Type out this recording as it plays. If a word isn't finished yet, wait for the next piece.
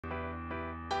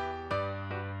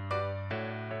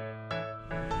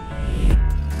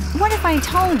What if I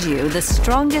told you the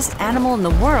strongest animal in the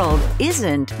world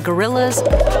isn't gorillas,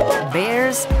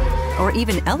 bears, or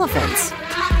even elephants?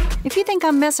 If you think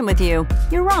I'm messing with you,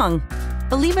 you're wrong.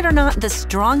 Believe it or not, the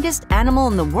strongest animal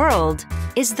in the world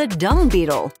is the dung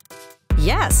beetle.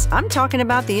 Yes, I'm talking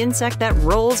about the insect that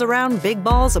rolls around big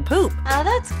balls of poop. Oh,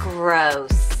 that's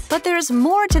gross. But there's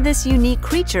more to this unique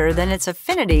creature than its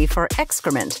affinity for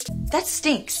excrement. That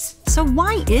stinks. So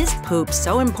why is poop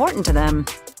so important to them?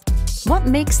 What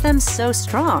makes them so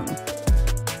strong?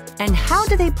 And how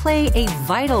do they play a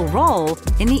vital role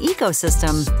in the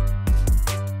ecosystem?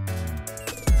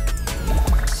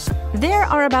 There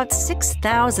are about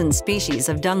 6,000 species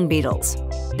of dung beetles.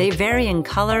 They vary in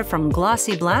color from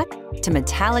glossy black to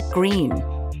metallic green.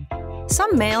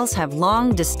 Some males have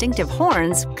long, distinctive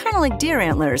horns, kind of like deer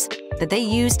antlers, that they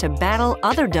use to battle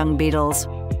other dung beetles.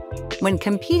 When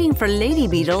competing for lady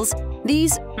beetles,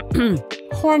 these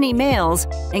horny males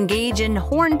engage in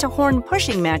horn-to-horn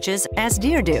pushing matches as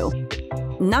deer do.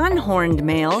 Non-horned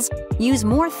males use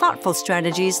more thoughtful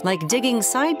strategies like digging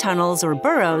side tunnels or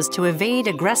burrows to evade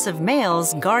aggressive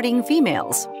males guarding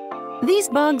females. These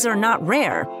bugs are not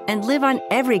rare and live on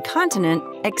every continent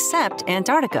except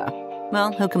Antarctica.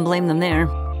 Well, who can blame them there?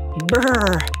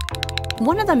 Brr!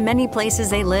 One of the many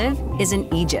places they live is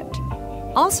in Egypt.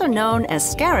 Also known as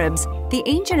scarabs, the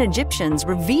ancient Egyptians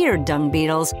revered dung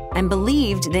beetles and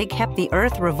believed they kept the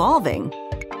earth revolving.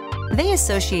 They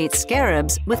associate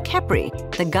scarabs with Khepri,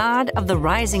 the god of the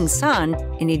rising sun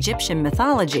in Egyptian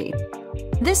mythology.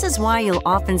 This is why you'll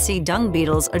often see dung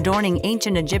beetles adorning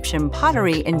ancient Egyptian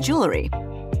pottery and jewelry.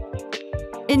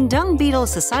 In dung beetle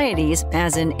societies,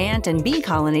 as in ant and bee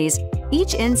colonies,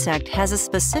 each insect has a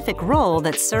specific role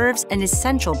that serves an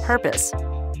essential purpose.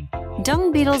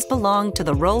 Dung beetles belong to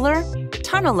the roller,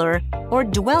 tunneler, or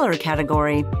dweller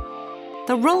category.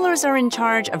 The rollers are in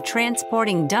charge of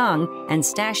transporting dung and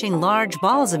stashing large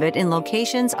balls of it in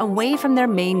locations away from their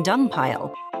main dung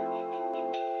pile.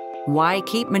 Why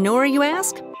keep manure, you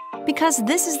ask? Because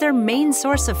this is their main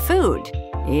source of food.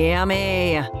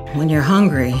 Yummy! When you're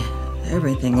hungry,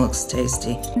 everything looks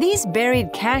tasty. These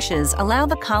buried caches allow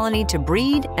the colony to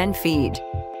breed and feed.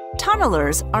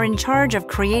 Tunnelers are in charge of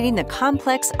creating the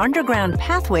complex underground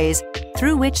pathways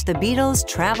through which the beetles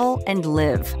travel and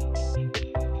live.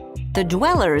 The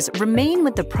dwellers remain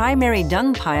with the primary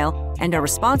dung pile and are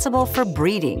responsible for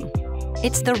breeding.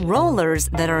 It's the rollers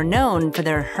that are known for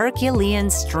their Herculean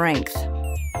strength.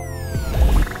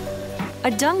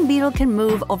 A dung beetle can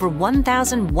move over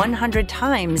 1,100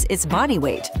 times its body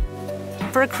weight.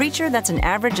 For a creature that's an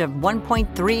average of 1.3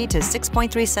 to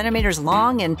 6.3 centimeters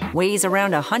long and weighs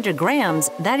around 100 grams,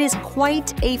 that is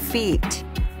quite a feat.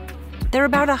 They're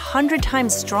about 100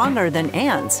 times stronger than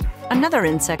ants, another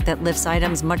insect that lifts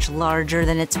items much larger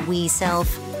than its wee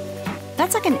self.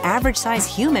 That's like an average-sized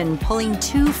human pulling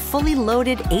 2 fully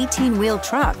loaded 18-wheel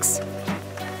trucks.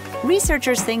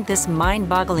 Researchers think this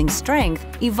mind-boggling strength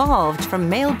evolved from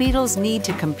male beetles' need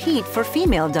to compete for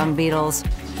female dung beetles.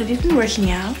 Have you been working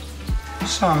out?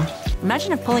 Some.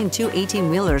 Imagine if pulling 2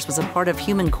 18-wheelers was a part of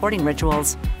human courting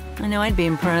rituals. I know I'd be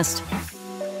impressed.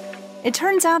 It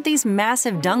turns out these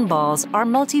massive dung balls are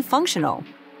multifunctional.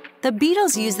 The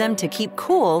beetles use them to keep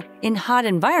cool in hot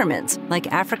environments,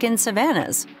 like African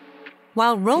savannas.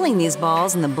 While rolling these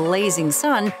balls in the blazing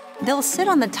sun, they'll sit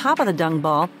on the top of the dung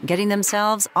ball, getting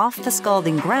themselves off the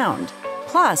scalding ground.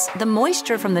 Plus, the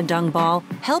moisture from the dung ball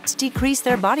helps decrease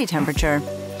their body temperature.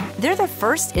 They're the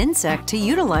first insect to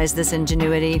utilize this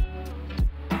ingenuity.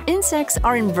 Insects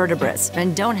are invertebrates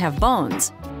and don't have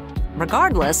bones.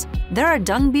 Regardless, there are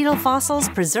dung beetle fossils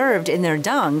preserved in their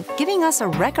dung, giving us a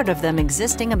record of them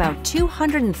existing about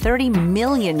 230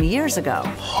 million years ago.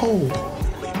 Holy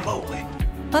moly.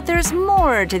 But there's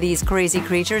more to these crazy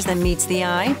creatures than meets the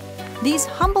eye. These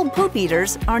humble poop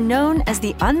eaters are known as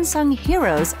the unsung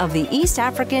heroes of the East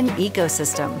African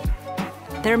ecosystem.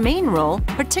 Their main role,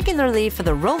 particularly for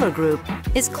the roller group,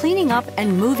 is cleaning up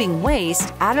and moving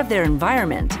waste out of their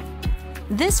environment.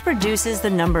 This reduces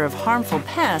the number of harmful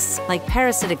pests like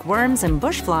parasitic worms and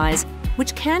bush flies,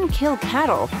 which can kill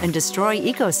cattle and destroy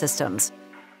ecosystems.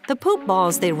 The poop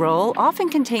balls they roll often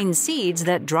contain seeds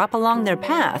that drop along their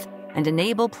path and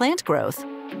enable plant growth.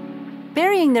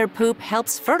 Burying their poop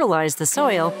helps fertilize the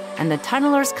soil, and the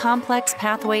tunnelers' complex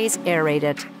pathways aerate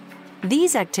it.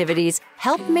 These activities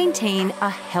help maintain a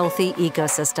healthy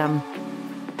ecosystem.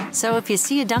 So if you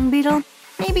see a dung beetle,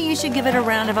 maybe you should give it a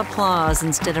round of applause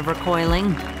instead of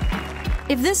recoiling.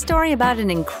 If this story about an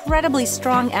incredibly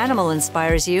strong animal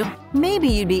inspires you, maybe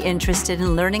you'd be interested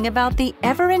in learning about the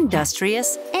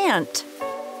ever-industrious ant.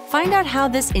 Find out how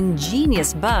this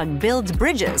ingenious bug builds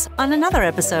bridges on another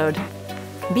episode.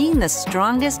 Being the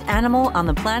strongest animal on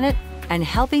the planet and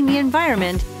helping the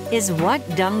environment is what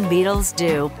dung beetles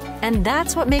do, and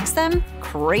that's what makes them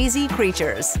crazy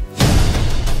creatures.